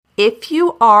if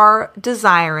you are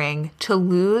desiring to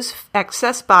lose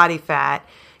excess body fat,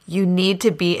 you need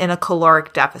to be in a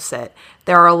caloric deficit.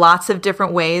 There are lots of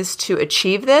different ways to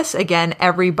achieve this. Again,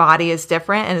 every body is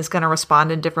different and is going to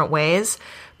respond in different ways.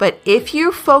 But if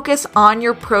you focus on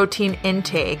your protein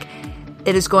intake,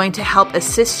 it is going to help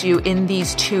assist you in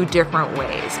these two different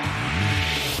ways.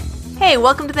 Hey,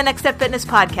 welcome to the Next Step Fitness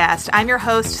Podcast. I'm your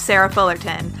host, Sarah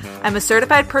Fullerton. I'm a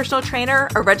certified personal trainer,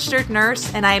 a registered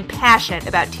nurse, and I am passionate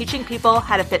about teaching people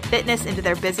how to fit fitness into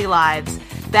their busy lives.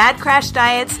 Bad crash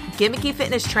diets, gimmicky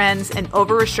fitness trends, and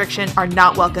over-restriction are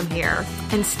not welcome here.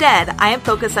 Instead, I am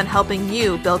focused on helping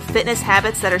you build fitness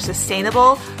habits that are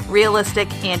sustainable,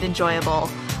 realistic, and enjoyable.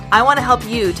 I want to help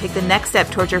you take the next step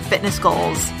towards your fitness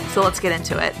goals. So let's get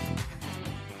into it.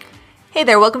 Hey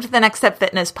there, welcome to the Next Step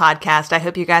Fitness Podcast. I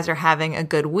hope you guys are having a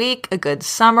good week, a good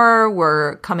summer.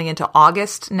 We're coming into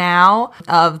August now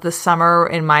of the summer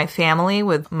in my family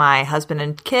with my husband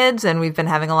and kids, and we've been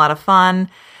having a lot of fun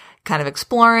kind of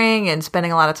exploring and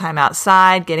spending a lot of time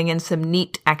outside, getting in some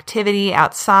neat activity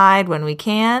outside when we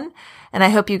can. And I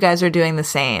hope you guys are doing the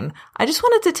same. I just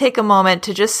wanted to take a moment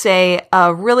to just say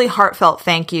a really heartfelt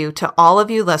thank you to all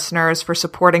of you listeners for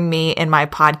supporting me in my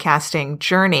podcasting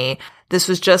journey. This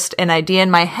was just an idea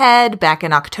in my head back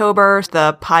in October.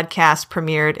 The podcast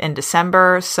premiered in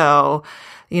December. So,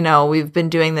 we've been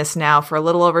doing this now for a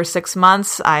little over 6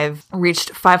 months. I've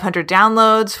reached 500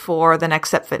 downloads for the Next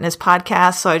Step Fitness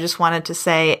podcast. So I just wanted to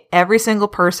say every single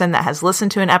person that has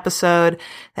listened to an episode,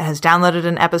 that has downloaded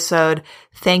an episode,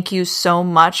 thank you so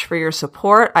much for your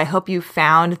support. I hope you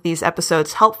found these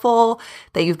episodes helpful,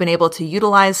 that you've been able to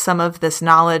utilize some of this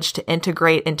knowledge to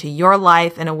integrate into your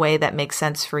life in a way that makes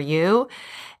sense for you.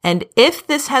 And if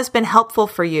this has been helpful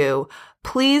for you,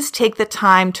 please take the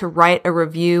time to write a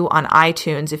review on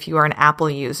iTunes if you are an Apple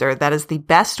user. That is the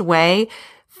best way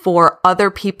for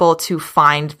other people to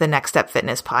find the Next Step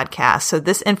Fitness podcast. So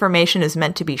this information is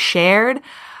meant to be shared.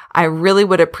 I really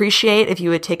would appreciate if you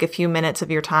would take a few minutes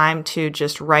of your time to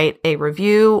just write a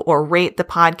review or rate the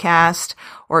podcast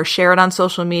or share it on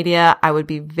social media. I would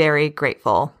be very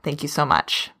grateful. Thank you so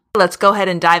much. Let's go ahead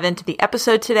and dive into the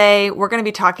episode today. We're going to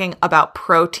be talking about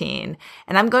protein,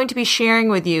 and I'm going to be sharing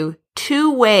with you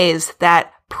 2 ways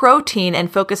that protein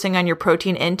and focusing on your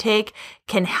protein intake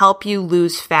can help you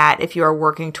lose fat if you are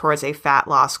working towards a fat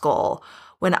loss goal.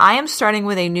 When I am starting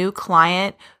with a new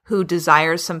client who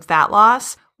desires some fat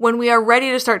loss, when we are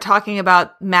ready to start talking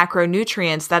about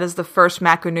macronutrients, that is the first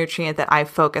macronutrient that I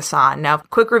focus on. Now,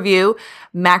 quick review,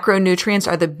 macronutrients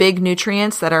are the big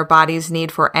nutrients that our bodies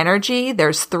need for energy.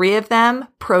 There's 3 of them: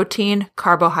 protein,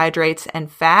 carbohydrates,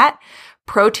 and fat.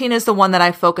 Protein is the one that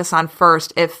I focus on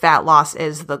first if fat loss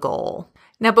is the goal.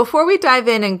 Now, before we dive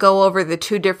in and go over the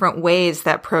 2 different ways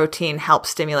that protein helps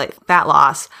stimulate fat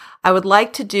loss, I would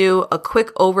like to do a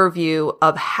quick overview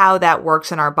of how that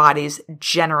works in our bodies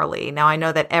generally. Now, I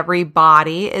know that every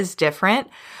body is different,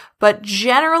 but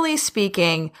generally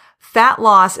speaking, fat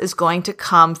loss is going to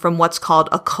come from what's called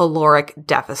a caloric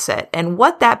deficit. And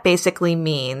what that basically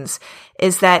means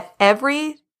is that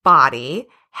every body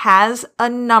has a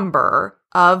number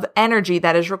of energy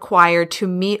that is required to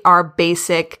meet our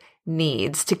basic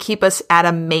needs, to keep us at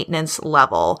a maintenance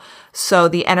level. So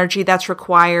the energy that's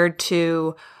required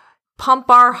to pump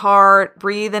our heart,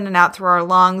 breathe in and out through our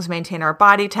lungs, maintain our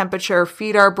body temperature,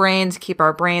 feed our brains, keep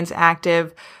our brains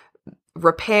active,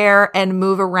 repair and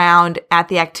move around at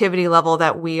the activity level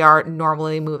that we are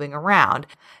normally moving around.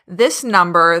 This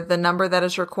number, the number that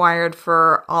is required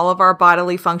for all of our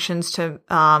bodily functions to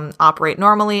operate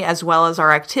normally, as well as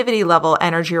our activity level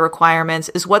energy requirements,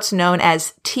 is what's known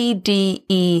as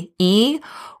TDEE,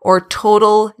 or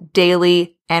total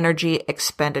daily energy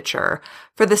expenditure.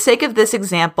 For the sake of this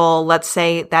example, let's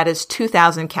say that is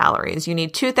 2,000 calories. You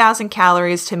need 2,000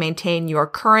 calories to maintain your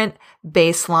current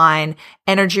baseline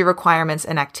energy requirements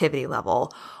and activity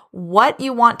level. What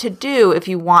you want to do if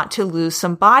you want to lose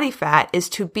some body fat is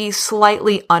to be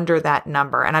slightly under that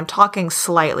number. And I'm talking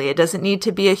slightly. It doesn't need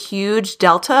to be a huge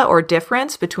delta or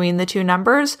difference between the 2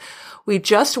 numbers. We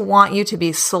just want you to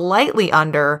be slightly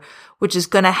under, which is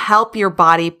going to help your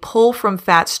body pull from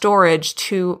fat storage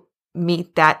to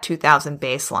meet that 2,000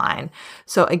 baseline.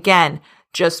 So again,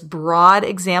 just broad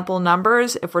example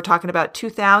numbers. If we're talking about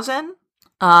 2,000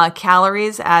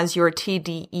 calories as your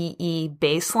TDEE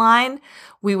baseline,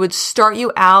 we would start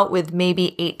you out with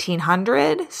maybe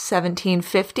 1,800,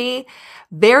 1,750,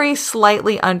 very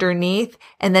slightly underneath,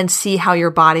 and then see how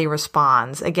your body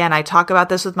responds. Again, I talk about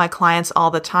this with my clients all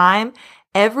the time.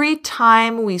 Every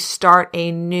time we start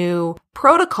a new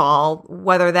protocol,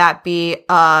 whether that be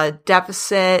a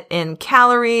deficit in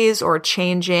calories or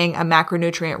changing a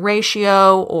macronutrient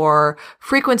ratio or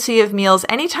frequency of meals,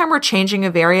 anytime we're changing a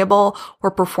variable,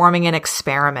 we're performing an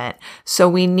experiment. So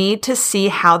we need to see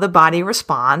how the body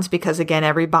responds because, again,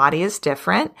 every body is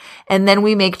different, and then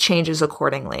we make changes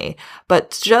accordingly.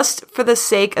 But just for the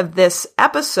sake of this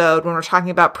episode, when we're talking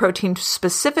about protein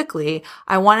specifically,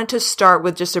 I wanted to start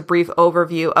with just a brief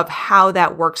overview of how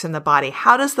that works in the body.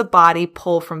 How does the body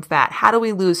pull from fat? How do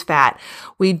we lose fat?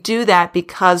 We do that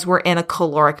because we're in a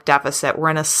caloric deficit.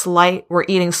 We're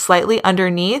eating slightly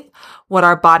underneath what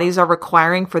our bodies are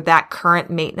requiring for that current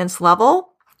maintenance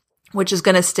level, which is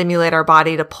going to stimulate our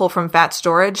body to pull from fat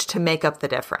storage to make up the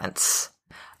difference.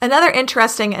 Another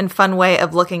interesting and fun way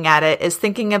of looking at it is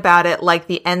thinking about it like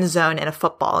the end zone in a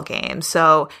football game.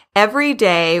 So every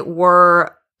day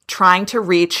we're trying to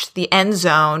reach the end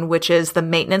zone, which is the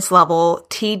maintenance level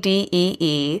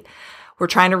TDEE. We're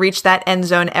trying to reach that end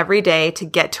zone every day to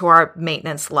get to our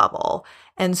maintenance level.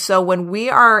 And so when we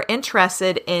are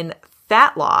interested in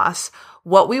fat loss,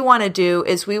 what we want to do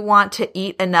is we want to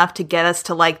eat enough to get us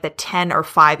to like the 10 or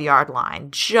 5-yard line,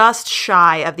 just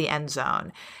shy of the end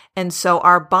zone. And so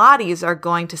our bodies are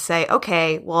going to say,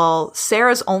 okay, well,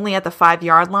 Sarah's only at the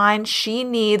 5-yard line. She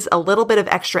needs a little bit of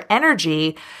extra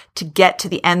energy to get to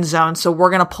the end zone. So we're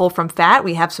going to pull from fat.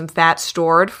 We have some fat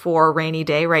stored for a rainy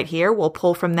day right here. We'll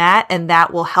pull from that, and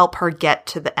that will help her get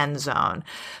to the end zone.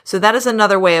 So that is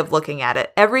another way of looking at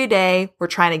it. Every day we're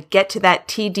trying to get to that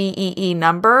TDEE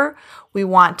number. We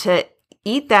want to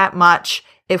eat that much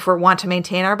if we want to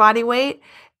maintain our body weight.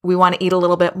 We want to eat a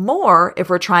little bit more if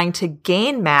we're trying to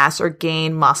gain mass or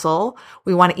gain muscle.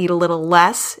 We want to eat a little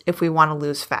less if we want to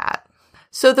lose fat.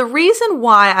 So the reason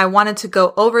why I wanted to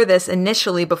go over this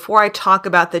initially before I talk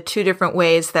about the 2 different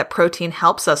ways that protein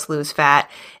helps us lose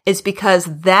fat is because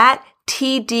that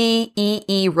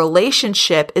TDEE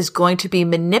relationship is going to be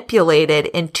manipulated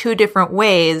in 2 different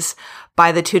ways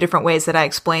by the 2 different ways that I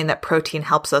explained that protein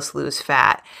helps us lose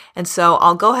fat. And so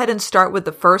I'll go ahead and start with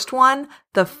the first one.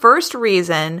 The first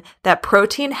reason that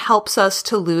protein helps us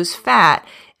to lose fat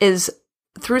is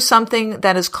through something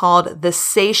that is called the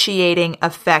satiating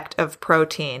effect of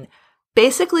protein.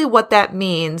 Basically, what that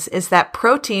means is that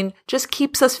protein just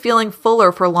keeps us feeling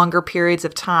fuller for longer periods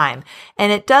of time.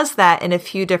 And it does that in a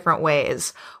few different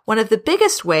ways. One of the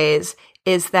biggest ways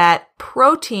is that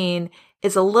protein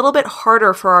is a little bit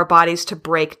harder for our bodies to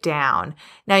break down.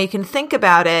 Now, you can think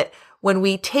about it. When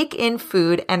we take in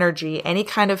food, energy, any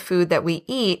kind of food that we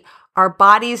eat, our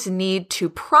bodies need to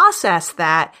process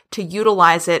that to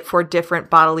utilize it for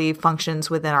different bodily functions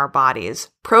within our bodies.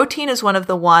 Protein is one of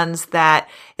the ones that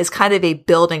is kind of a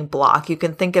building block. You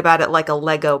can think about it like a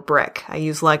Lego brick. I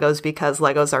use Legos because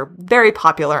Legos are very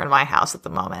popular in my house at the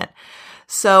moment.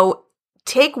 So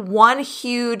take one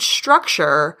huge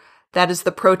structure that is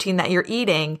the protein that you're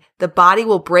eating, the body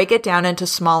will break it down into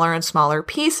smaller and smaller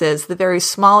pieces. The very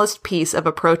smallest piece of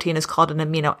a protein is called an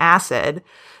amino acid.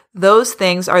 Those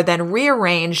things are then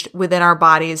rearranged within our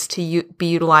bodies to be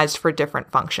utilized for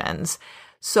different functions.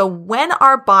 So when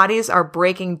our bodies are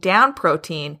breaking down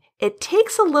protein, it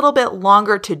takes a little bit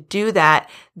longer to do that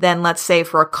than, let's say,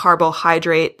 for a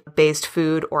carbohydrate-based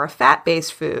food or a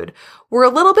fat-based food. We're a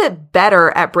little bit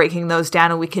better at breaking those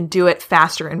down, and we can do it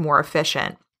faster and more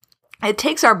efficient. It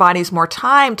takes our bodies more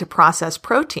time to process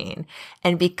protein.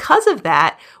 And because of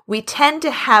that, we tend to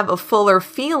have a fuller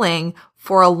feeling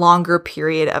for a longer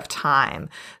period of time.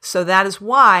 So that is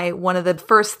why one of the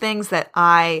first things that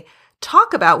I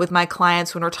talk about with my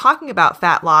clients when we're talking about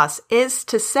fat loss is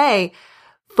to say,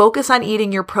 focus on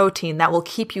eating your protein. That will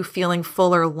keep you feeling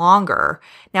fuller longer.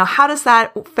 Now, how does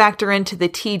that factor into the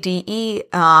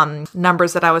TDE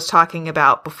numbers that I was talking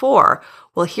about before?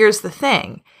 Well, here's the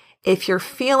thing. If you're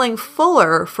feeling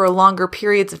fuller for longer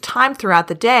periods of time throughout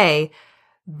the day,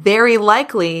 very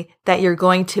likely that you're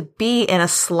going to be in a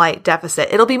slight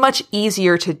deficit. It'll be much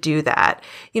easier to do that.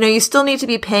 You still need to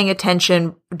be paying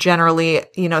attention generally,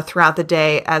 throughout the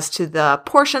day as to the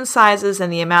portion sizes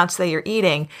and the amounts that you're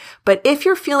eating. But if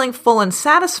you're feeling full and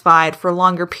satisfied for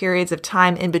longer periods of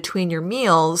time in between your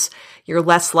meals, you're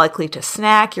less likely to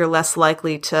snack, you're less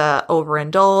likely to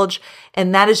overindulge,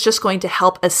 and that is just going to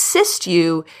help assist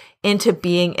you into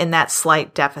being in that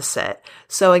slight deficit.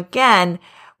 So again,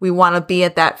 we want to be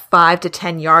at that 5 to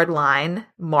 10 yard line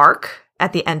mark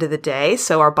at the end of the day.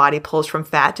 So our body pulls from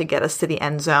fat to get us to the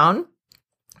end zone.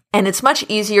 And it's much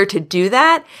easier to do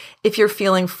that if you're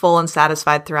feeling full and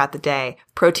satisfied throughout the day.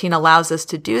 Protein allows us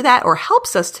to do that or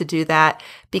helps us to do that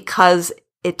because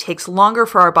it takes longer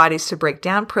for our bodies to break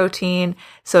down protein,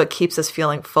 so it keeps us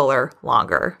feeling fuller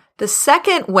longer. The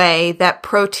second way that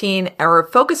protein or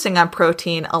focusing on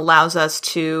protein allows us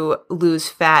to lose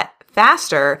fat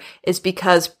faster is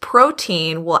because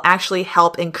protein will actually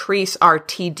help increase our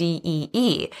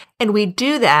TDEE. And we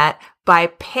do that by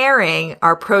pairing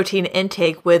our protein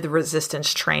intake with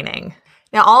resistance training.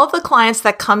 Now, all of the clients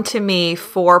that come to me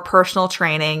for personal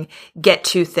training get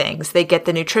two things. They get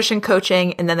the nutrition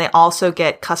coaching, and then they also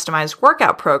get customized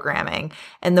workout programming.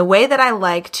 And the way that I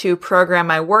like to program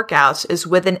my workouts is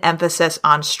with an emphasis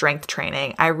on strength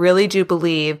training. I really do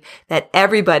believe that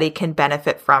everybody can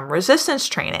benefit from resistance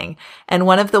training. And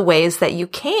one of the ways that you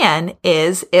can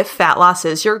is, if fat loss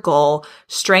is your goal,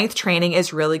 strength training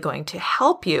is really going to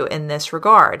help you in this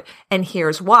regard. And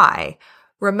here's why.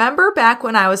 Remember back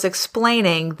when I was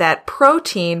explaining that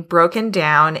protein broken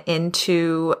down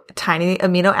into tiny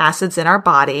amino acids in our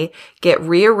body get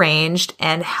rearranged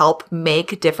and help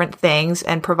make different things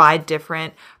and provide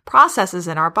different processes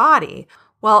in our body?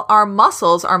 Well, our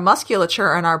muscles, our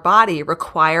musculature in our body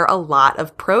require a lot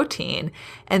of protein.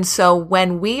 And so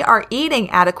when we are eating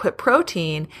adequate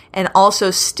protein and also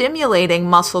stimulating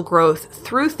muscle growth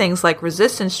through things like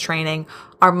resistance training,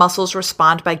 our muscles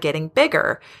respond by getting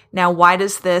bigger. Now, why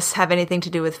does this have anything to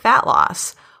do with fat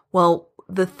loss? Well,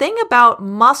 the thing about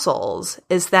muscles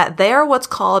is that they are what's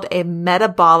called a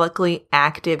metabolically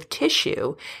active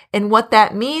tissue. And what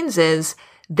that means is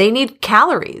they need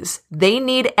calories. They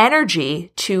need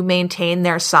energy to maintain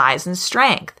their size and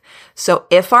strength. So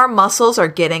if our muscles are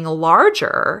getting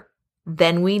larger,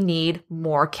 then we need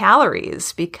more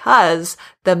calories, because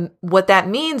what that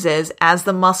means is as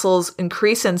the muscles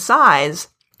increase in size,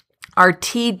 our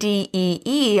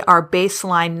TDEE, our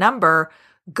baseline number,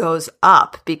 goes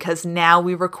up because now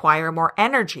we require more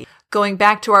energy. Going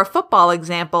back to our football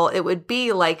example, it would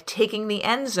be like taking the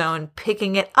end zone,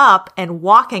 picking it up, and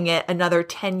walking it another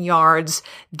 10 yards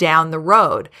down the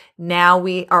road. Now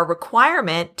our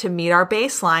requirement to meet our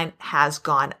baseline has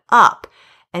gone up.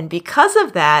 And because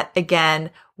of that, again,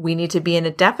 we need to be in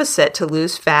a deficit to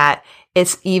lose fat.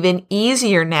 It's even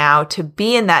easier now to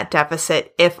be in that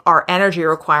deficit if our energy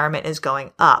requirement is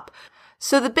going up.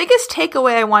 So the biggest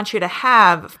takeaway I want you to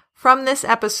have from this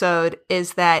episode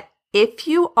is that if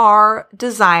you are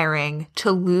desiring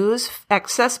to lose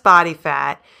excess body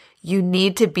fat, you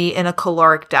need to be in a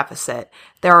caloric deficit.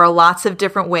 There are lots of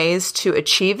different ways to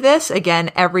achieve this.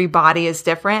 Again, every body is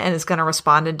different and is going to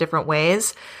respond in different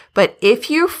ways. But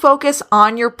if you focus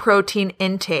on your protein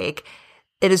intake,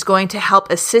 it is going to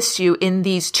help assist you in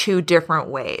these two different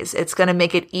ways. It's going to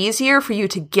make it easier for you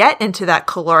to get into that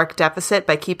caloric deficit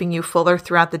by keeping you fuller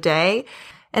throughout the day.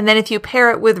 And then if you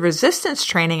pair it with resistance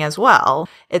training as well,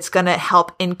 it's going to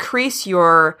help increase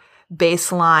your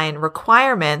baseline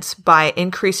requirements by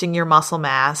increasing your muscle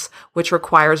mass, which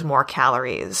requires more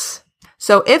calories.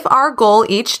 So if our goal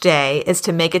each day is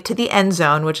to make it to the end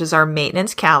zone, which is our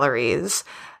maintenance calories,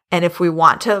 and if we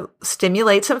want to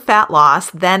stimulate some fat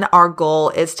loss, then our goal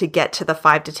is to get to the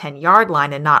 5 to 10 yard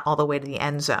line and not all the way to the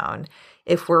end zone.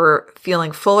 If we're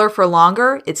feeling fuller for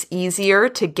longer, it's easier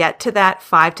to get to that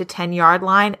 5 to 10 yard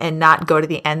line and not go to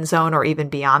the end zone or even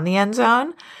beyond the end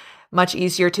zone. Much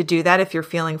easier to do that if you're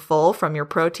feeling full from your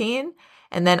protein.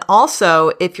 And then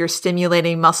also, if you're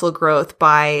stimulating muscle growth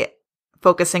by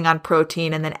focusing on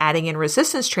protein and then adding in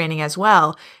resistance training as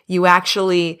well, you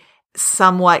actually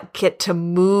somewhat get to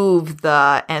move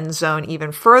the end zone even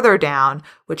further down,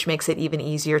 which makes it even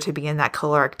easier to be in that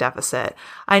caloric deficit.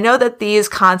 I know that these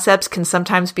concepts can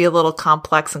sometimes be a little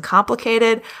complex and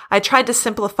complicated. I tried to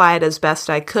simplify it as best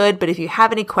I could, but if you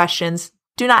have any questions,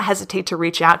 do not hesitate to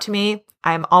reach out to me.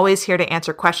 I'm always here to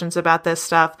answer questions about this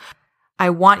stuff. I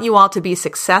want you all to be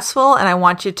successful, and I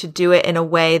want you to do it in a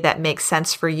way that makes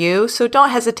sense for you. So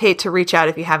don't hesitate to reach out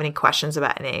if you have any questions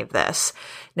about any of this.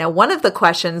 Now, one of the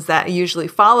questions that usually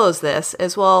follows this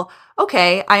is, well,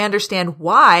 okay, I understand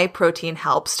why protein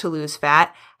helps to lose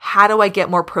fat. How do I get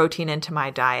more protein into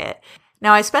my diet?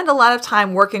 Now, I spend a lot of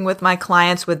time working with my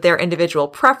clients with their individual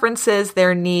preferences,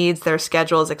 their needs, their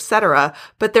schedules, etc.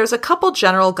 But there's a couple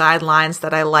general guidelines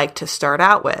that I like to start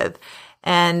out with.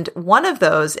 And one of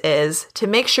those is to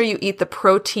make sure you eat the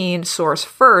protein source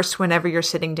first whenever you're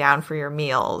sitting down for your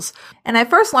meals. And I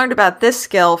first learned about this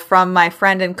skill from my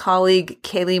friend and colleague,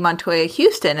 Kaylee Montoya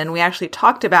Houston, and we actually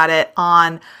talked about it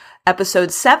on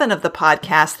episode 7 of the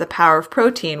podcast, The Power of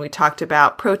Protein. We talked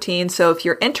about protein. So if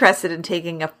you're interested in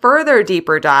taking a further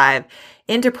deeper dive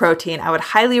into protein, I would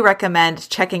highly recommend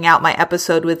checking out my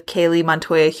episode with Kaylee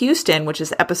Montoya Houston, which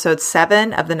is episode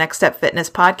 7 of the Next Step Fitness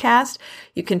podcast.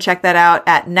 You can check that out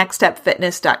at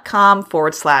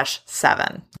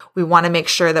nextstepfitness.com/7. We want to make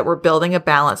sure that we're building a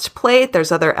balanced plate.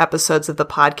 There's other episodes of the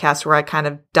podcast where I kind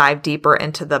of dive deeper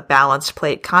into the balanced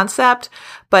plate concept,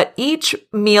 but each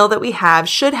meal that we have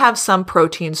should have some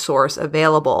protein source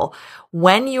available.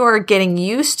 When you're getting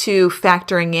used to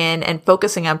factoring in and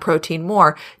focusing on protein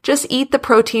more, just eat the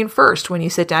protein first when you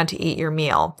sit down to eat your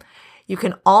meal. You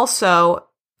can also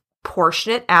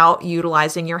portion it out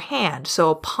utilizing your hand.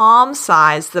 So palm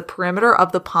size, the perimeter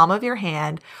of the palm of your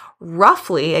hand,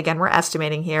 roughly, again, we're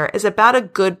estimating here, is about a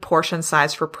good portion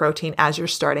size for protein as you're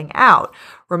starting out.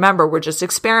 Remember, we're just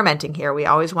experimenting here. We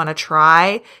always want to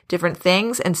try different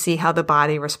things and see how the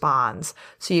body responds.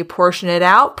 So you portion it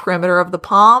out, perimeter of the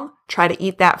palm, try to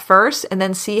eat that first, and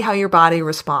then see how your body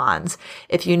responds.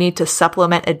 If you need to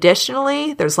supplement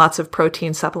additionally, there's lots of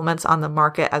protein supplements on the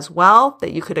market as well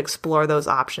that you could explore those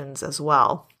options as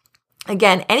well.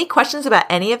 Again, any questions about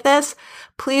any of this,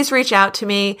 please reach out to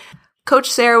me.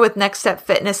 Coach Sarah with Next Step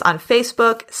Fitness on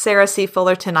Facebook, Sarah C.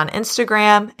 Fullerton on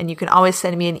Instagram, and you can always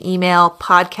send me an email,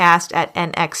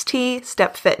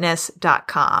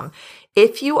 podcast@nxtstepfitness.com.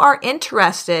 If you are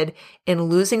interested in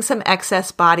losing some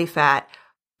excess body fat,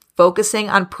 focusing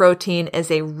on protein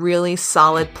is a really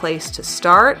solid place to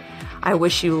start. I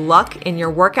wish you luck in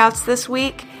your workouts this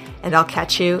week, and I'll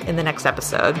catch you in the next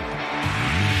episode.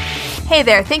 Hey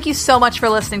there, thank you so much for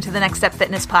listening to the Next Step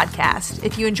Fitness podcast.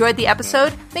 If you enjoyed the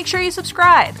episode, make sure you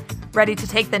subscribe. Ready to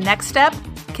take the next step?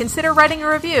 Consider writing a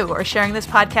review or sharing this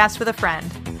podcast with a friend.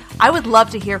 I would love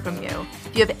to hear from you.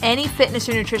 If you have any fitness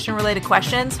or nutrition related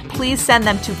questions, please send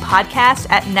them to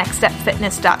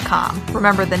podcast@nextstepfitness.com.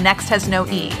 Remember, the next has no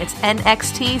E. It's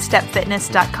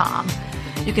nxtstepfitness.com.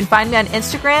 You can find me on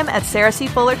Instagram at Sarah C.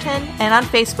 Fullerton and on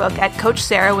Facebook at Coach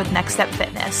Sarah with Next Step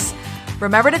Fitness.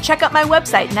 Remember to check out my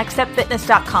website,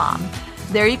 nextstepfitness.com.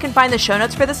 There you can find the show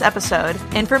notes for this episode,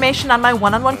 information on my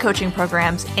one-on-one coaching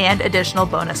programs, and additional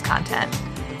bonus content.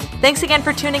 Thanks again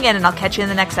for tuning in, and I'll catch you in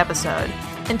the next episode.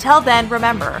 Until then,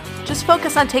 remember, just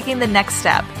focus on taking the next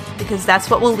step, because that's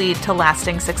what will lead to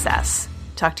lasting success.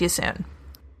 Talk to you soon.